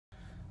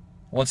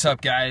What's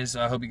up, guys?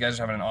 I hope you guys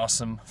are having an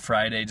awesome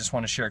Friday. Just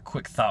want to share a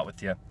quick thought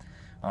with you.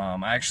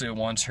 I actually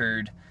once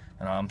heard,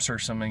 and I'm sure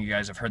some of you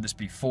guys have heard this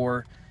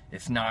before,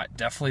 if not,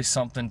 definitely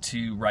something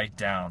to write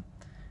down.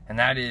 And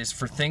that is,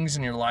 for things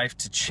in your life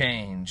to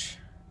change,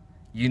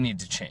 you need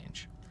to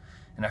change.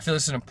 And I feel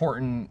this is an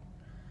important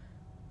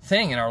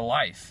thing in our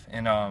life,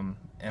 in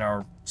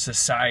our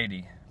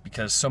society,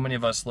 because so many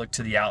of us look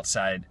to the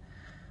outside,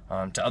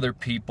 to other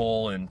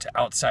people and to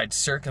outside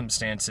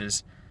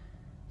circumstances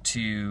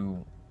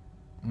to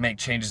make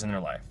changes in their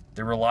life.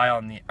 They rely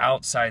on the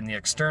outside and the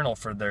external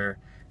for their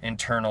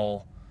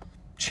internal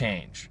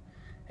change.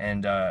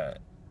 And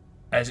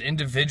as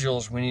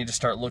individuals, we need to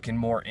start looking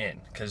more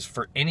in, because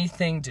for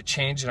anything to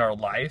change in our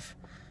life,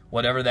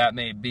 whatever that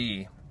may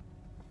be,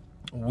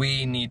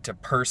 we need to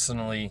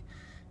personally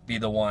be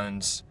the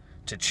ones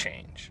to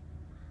change.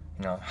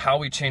 You know, how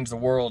we change the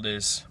world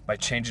is by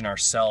changing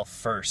ourselves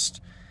first.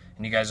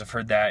 And you guys have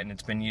heard that, and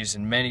it's been used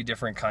in many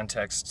different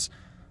contexts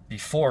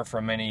before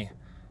from many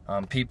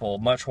people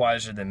much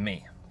wiser than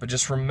me. But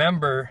just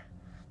remember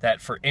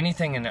that for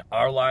anything in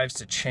our lives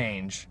to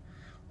change,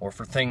 or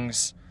for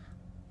things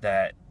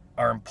that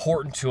are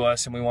important to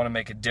us and we want to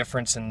make a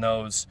difference in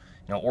those,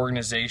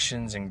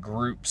 organizations and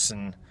groups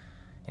and,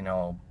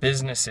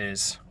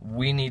 businesses,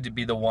 we need to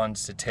be the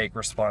ones to take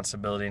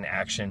responsibility and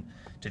action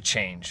to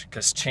change,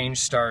 because change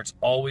starts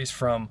always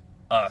from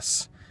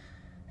us.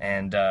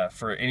 And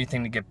for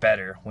anything to get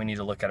better, we need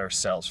to look at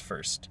ourselves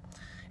first.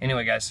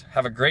 Anyway, guys,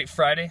 have a great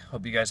Friday.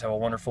 Hope you guys have a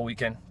wonderful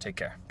weekend. Take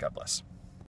care. God bless.